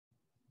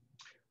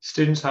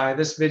Students, hi.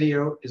 This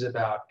video is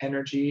about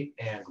energy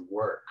and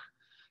work.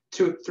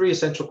 Three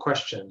essential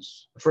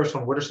questions. The first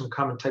one, what are some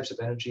common types of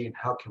energy and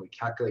how can we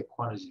calculate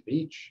quantities of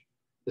each?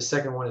 The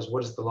second one is,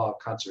 what is the law of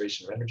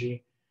conservation of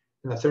energy?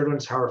 And the third one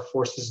is, how are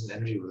forces and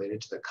energy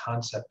related to the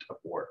concept of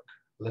work?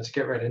 Let's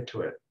get right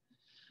into it.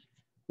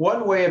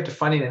 One way of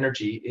defining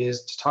energy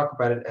is to talk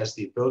about it as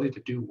the ability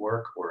to do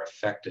work or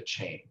affect a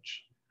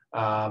change.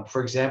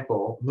 For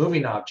example,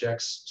 moving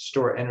objects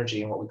store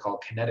energy in what we call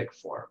kinetic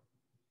form.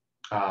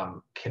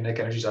 Kinetic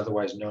energy is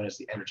otherwise known as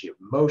the energy of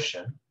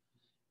motion.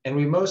 And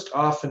we most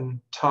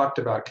often talked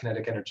about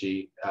kinetic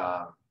energy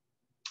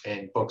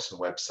in books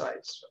and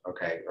websites,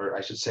 okay? Or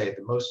I should say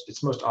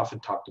it's most often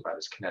talked about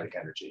as kinetic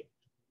energy.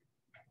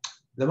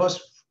 The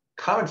most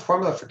common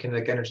formula for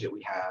kinetic energy that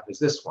we have is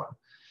this one,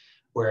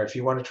 where if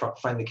you want to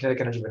find the kinetic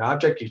energy of an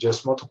object, you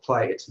just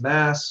multiply its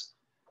mass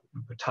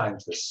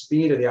times the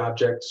speed of the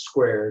object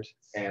squared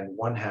and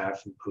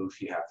 1/2, and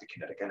poof, you have the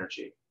kinetic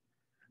energy.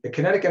 The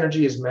kinetic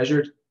energy is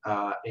measured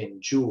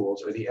in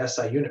joules, or the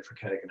SI unit for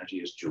kinetic energy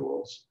is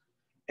joules.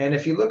 And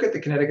if you look at the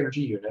kinetic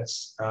energy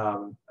units,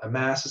 a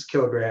mass is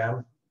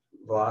kilogram,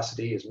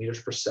 velocity is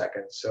meters per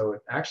second. So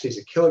it actually is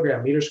a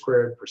kilogram meter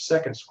squared per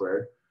second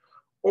squared.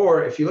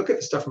 Or if you look at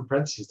the stuff in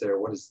parentheses there,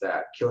 what is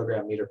that?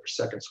 Kilogram meter per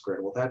second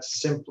squared. Well,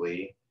 that's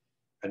simply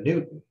a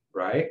Newton,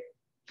 right?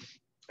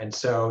 And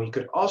so you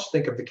could also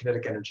think of the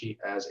kinetic energy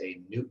as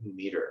a Newton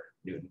meter,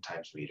 Newton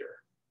times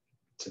meter.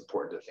 It's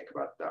important to think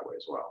about it that way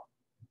as well.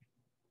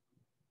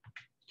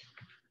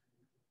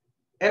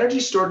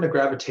 Energy stored in a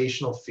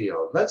gravitational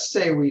field. Let's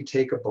say we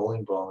take a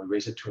bowling ball and we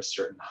raise it to a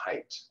certain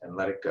height and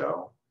let it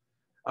go.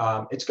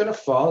 It's going to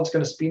fall, it's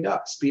going to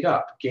speed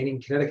up, gaining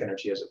kinetic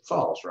energy as it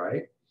falls,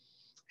 right?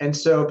 And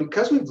so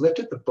because we've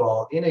lifted the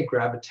ball in a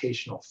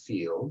gravitational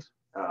field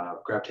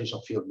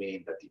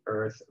meaning that the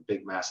Earth, a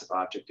big massive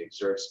object,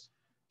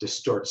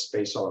 distorts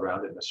space all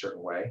around it in a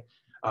certain way,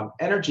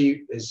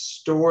 energy is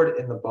stored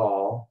in the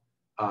ball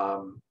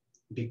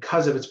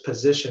because of its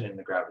position in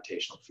the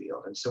gravitational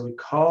field. And so we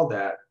call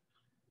that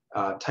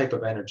type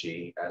of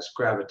energy as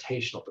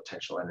gravitational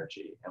potential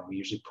energy. And we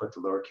usually put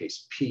the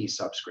lowercase p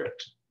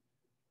subscript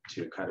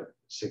to kind of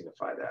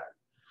signify that.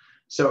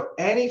 So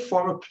any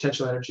form of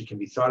potential energy can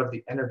be thought of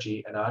the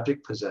energy an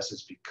object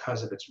possesses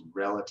because of its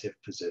relative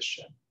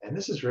position. And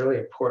this is really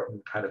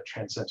important, kind of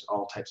transcends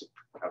all types of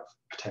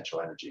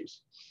potential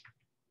energies.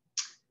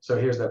 So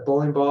here's that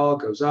bowling ball,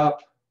 goes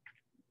up,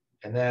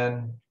 and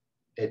then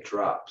it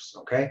drops,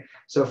 okay?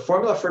 So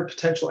formula for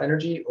potential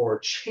energy, or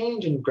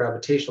change in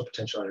gravitational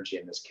potential energy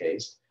in this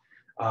case,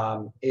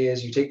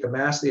 is you take the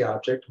mass of the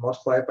object,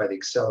 multiply it by the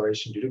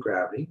acceleration due to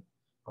gravity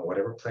on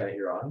whatever planet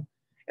you're on,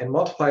 and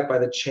multiply it by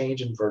the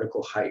change in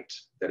vertical height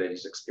that it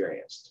has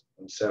experienced.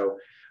 And so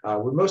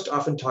we most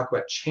often talk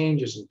about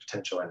changes in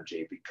potential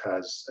energy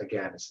because,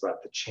 again, it's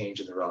about the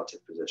change in the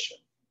relative position.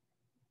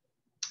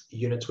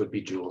 Units would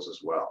be joules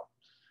as well.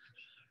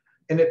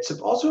 And it's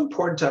also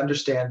important to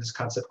understand this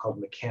concept called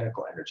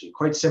mechanical energy.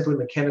 Quite simply,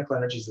 mechanical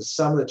energy is the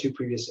sum of the two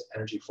previous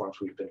energy forms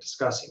we've been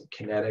discussing,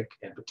 kinetic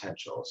and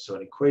potential. So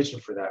an equation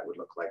for that would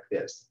look like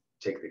this.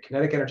 Take the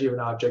kinetic energy of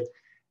an object,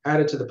 add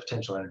it to the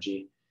potential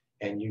energy,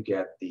 and you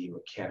get the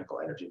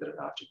mechanical energy that an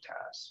object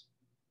has.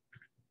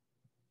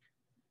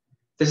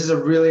 This is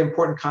a really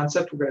important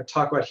concept we're going to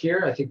talk about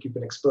here. I think you've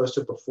been exposed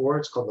to it before.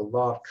 It's called the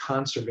law of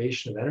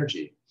conservation of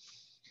energy.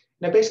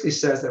 And it basically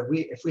says that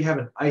if we have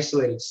an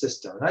isolated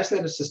system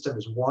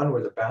is one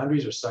where the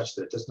boundaries are such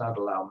that it does not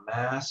allow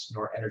mass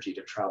nor energy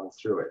to travel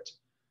through it,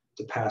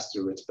 to pass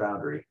through its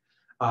boundary.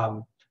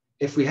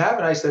 If we have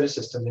an isolated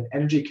system, then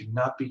energy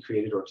cannot be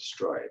created or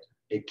destroyed.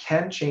 It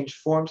can change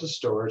forms of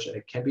storage and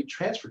it can be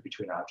transferred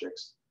between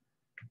objects,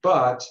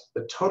 but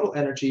the total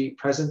energy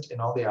present in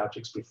all the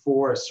objects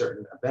before a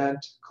certain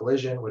event,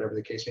 collision, whatever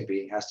the case may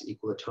be, has to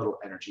equal the total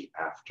energy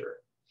after.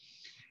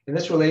 And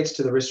this relates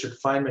to the Richard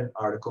Feynman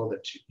article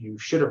that you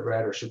should have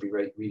read or should be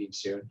reading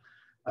soon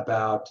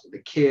about the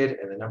kid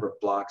and the number of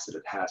blocks that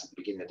it has at the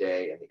beginning of the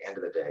day and the end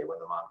of the day when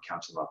the mom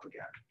counts them up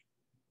again.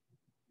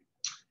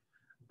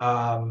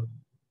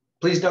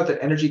 Please note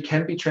that energy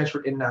can be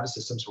transferred in and out of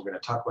systems. We're going to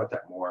talk about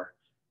that more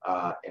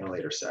in a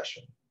later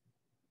session.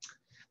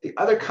 The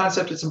other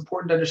concept that's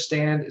important to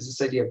understand is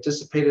this idea of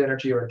dissipated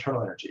energy or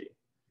internal energy.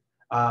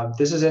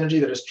 This is energy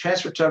that is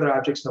transferred to other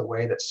objects in a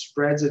way that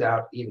spreads it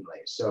out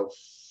evenly. So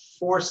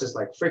forces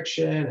like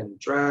friction and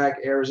drag,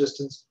 air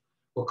resistance,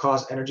 will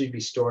cause energy to be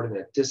stored in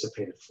a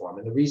dissipated form.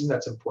 And the reason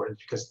that's important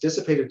is because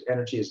dissipated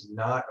energy is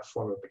not a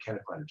form of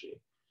mechanical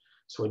energy.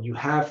 So when you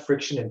have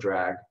friction and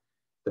drag,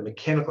 the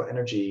mechanical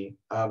energy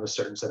of a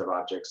certain set of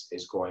objects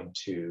is going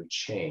to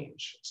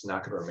change. It's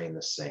not going to remain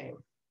the same.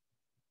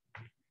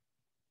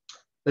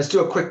 Let's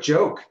do a quick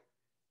joke.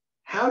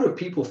 How do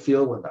people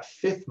feel when the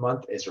 5th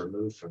month is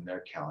removed from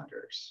their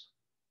calendars?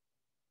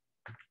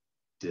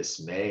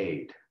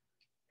 Dismayed.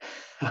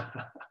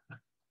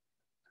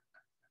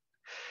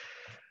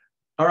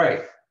 All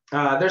right,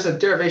 there's a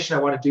derivation I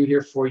want to do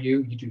here for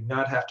you. You do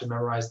not have to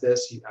memorize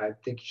this. I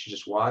think you should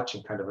just watch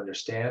and kind of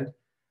understand.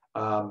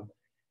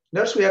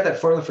 Notice we have that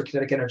formula for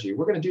kinetic energy.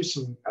 We're going to do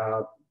some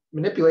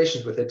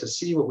manipulations with it to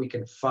see what we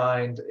can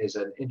find is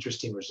an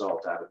interesting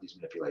result out of these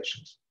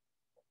manipulations.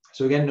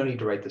 So again, no need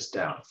to write this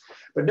down.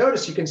 But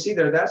notice you can see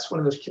there, that's one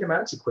of those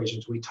kinematics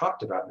equations we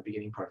talked about in the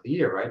beginning part of the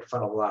year, right?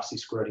 Final velocity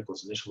squared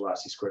equals initial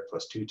velocity squared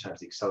plus 2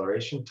 times the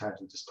acceleration times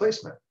the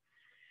displacement.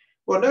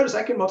 Well, notice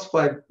I can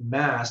multiply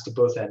mass to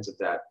both ends of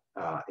that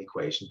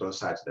equation, both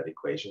sides of that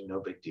equation, no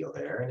big deal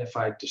there. And if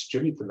I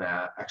distribute the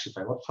mass, actually if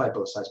I multiply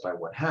both sides by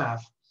 1/2,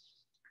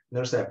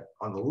 notice that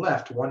on the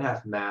left,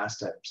 1/2 mass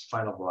times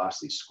final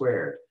velocity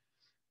squared.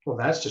 Well,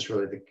 that's just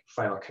really the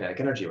final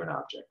kinetic energy of an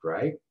object,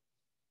 right?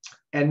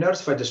 And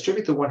notice if I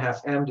distribute the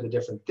 1/2 m to the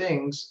different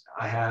things,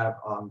 I have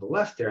on the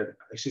left there,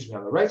 excuse me,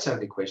 on the right side of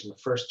the equation, the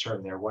first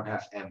term there,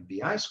 1/2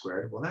 mvi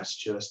squared. Well, that's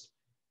just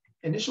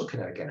initial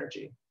kinetic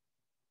energy,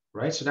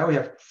 right? So now we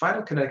have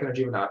final kinetic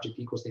energy of an object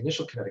equals the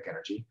initial kinetic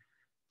energy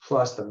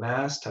plus the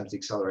mass times the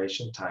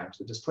acceleration times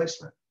the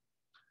displacement.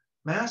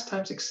 Mass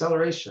times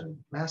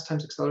acceleration,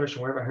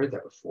 where have I heard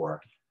that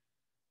before?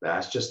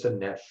 That's just the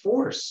net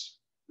force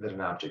that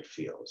an object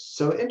feels.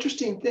 So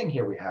interesting thing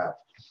here we have.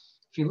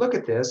 If you look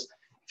at this,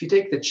 if you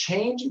take the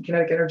change in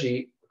kinetic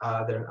energy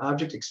that an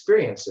object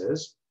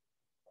experiences,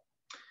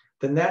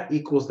 then that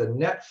equals the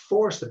net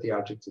force that the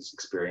object is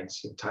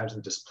experiencing times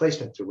the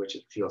displacement through which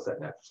it feels that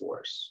net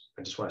force.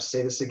 I just want to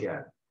say this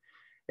again.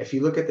 If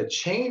you look at the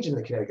change in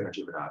the kinetic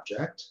energy of an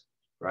object,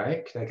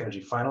 right, kinetic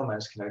energy final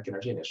minus kinetic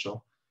energy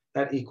initial,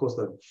 that equals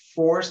the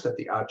force that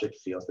the object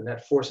feels, the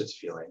net force it's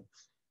feeling,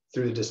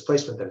 through the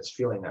displacement that it's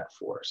feeling that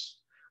force.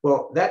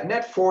 Well, that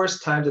net force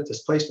times the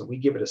displacement, we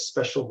give it a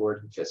special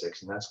word in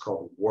physics, and that's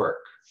called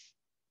work.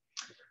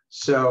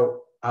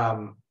 So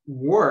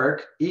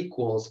work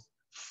equals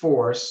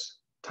force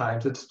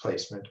times the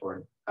displacement,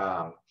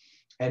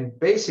 and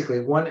basically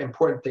one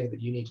important thing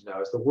that you need to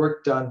know is the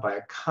work done by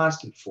a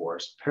constant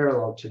force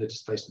parallel to the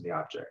displacement of the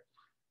object,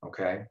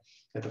 okay?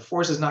 If the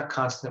force is not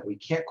constant, we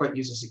can't quite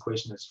use this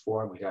equation in its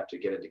form, we'd have to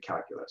get into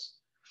calculus.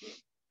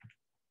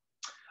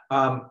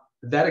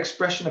 That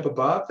expression up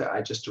above that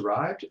I just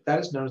derived, that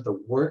is known as the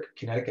work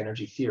kinetic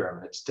energy theorem.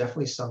 And it's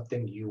definitely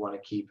something you want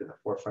to keep in the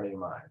forefront of your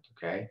mind,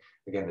 okay?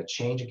 Again, the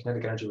change in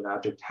kinetic energy of an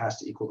object has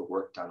to equal the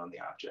work done on the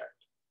object.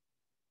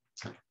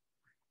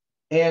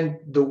 And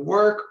the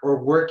work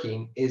or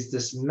working is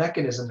this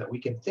mechanism that we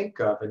can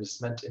think of and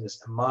is meant in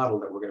this model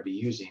that we're going to be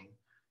using.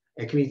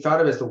 It can be thought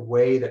of as the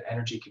way that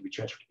energy can be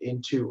transferred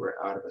into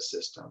or out of a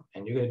system.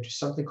 And you're going to do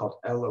something called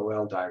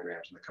LOL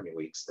diagrams in the coming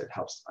weeks that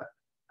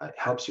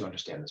helps you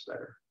understand this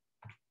better.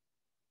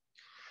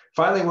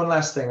 Finally, one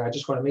last thing, I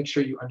just want to make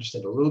sure you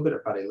understand a little bit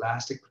about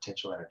elastic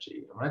potential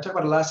energy. And when I talk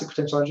about elastic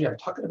potential energy, I'm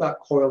talking about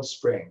coiled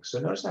springs.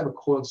 So notice I have a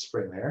coiled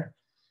spring there.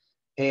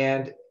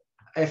 And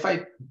if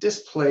I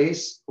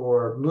displace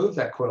or move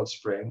that coiled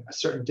spring a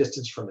certain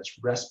distance from its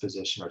rest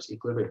position or its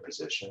equilibrium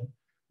position,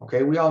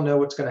 okay, we all know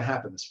what's going to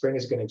happen. The spring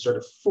is going to exert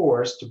a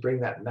force to bring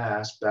that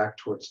mass back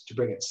towards, to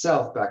bring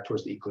itself back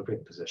towards the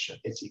equilibrium position,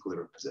 its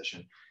equilibrium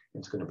position,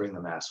 and it's going to bring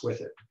the mass with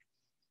it.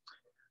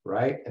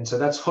 Right? And so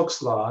that's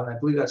Hooke's law, and I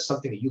believe that's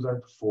something that you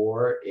learned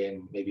before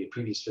in maybe a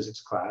previous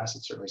physics class.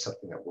 It's certainly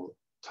something that we'll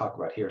talk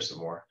about here some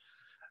more.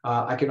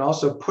 I can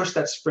also push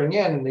that spring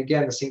in, and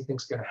again, the same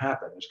thing's going to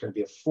happen. There's going to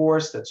be a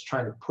force that's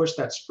trying to push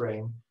that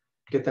spring,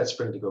 get that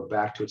spring to go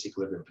back to its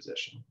equilibrium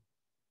position.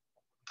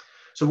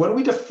 So when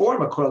we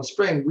deform a coiled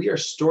spring, we are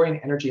storing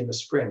energy in the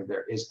spring.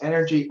 There is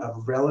energy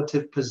of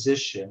relative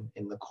position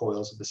in the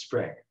coils of the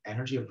spring,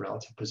 energy of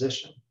relative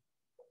position.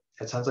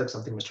 That sounds like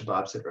something Mr.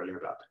 Bob said earlier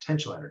about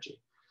potential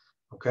energy.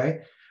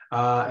 Okay,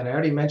 and I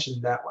already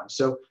mentioned that one.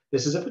 So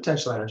this is a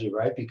potential energy,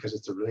 right? Because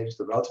it's related to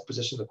the relative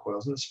position of the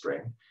coils in the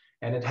spring,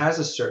 and it has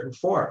a certain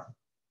form.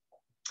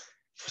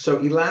 So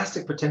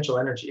elastic potential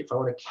energy, if I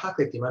want to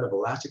calculate the amount of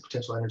elastic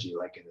potential energy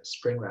like in the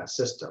spring mass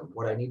system,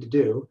 what I need to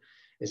do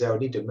is I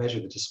would need to measure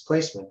the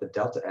displacement, the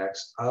delta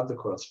x of the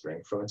coiled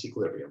spring from its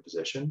equilibrium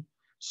position,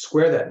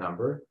 square that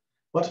number,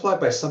 multiply it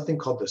by something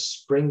called the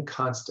spring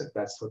constant.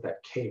 That's what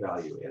that K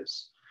value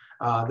is.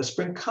 The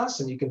spring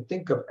constant you can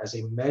think of as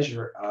a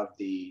measure of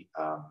the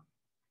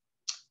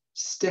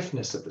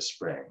stiffness of the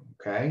spring,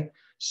 okay?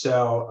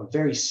 So a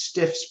very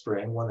stiff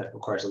spring, one that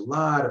requires a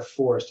lot of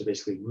force to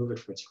basically move it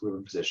from its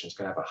equilibrium position, is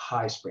going to have a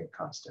high spring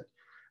constant.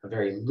 A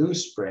very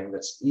loose spring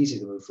that's easy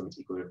to move from its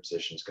equilibrium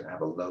position is going to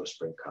have a low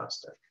spring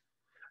constant.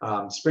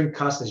 Spring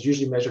constant is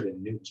usually measured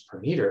in newtons per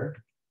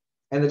meter,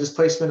 and the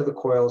displacement of the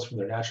coils from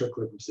their natural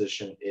equilibrium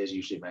position is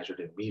usually measured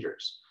in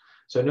meters.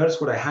 So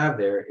notice what I have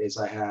there is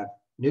I have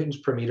newtons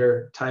per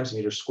meter times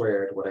meter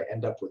squared. What I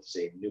end up with is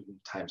a newton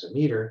times a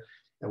meter.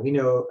 And we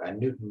know a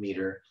newton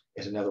meter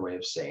is another way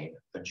of saying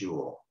a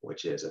joule,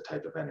 which is a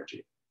type of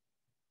energy.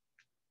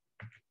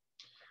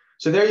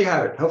 So there you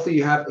have it. Hopefully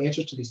you have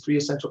answers to these 3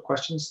 essential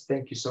questions.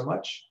 Thank you so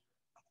much.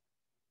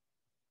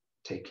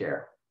 Take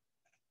care.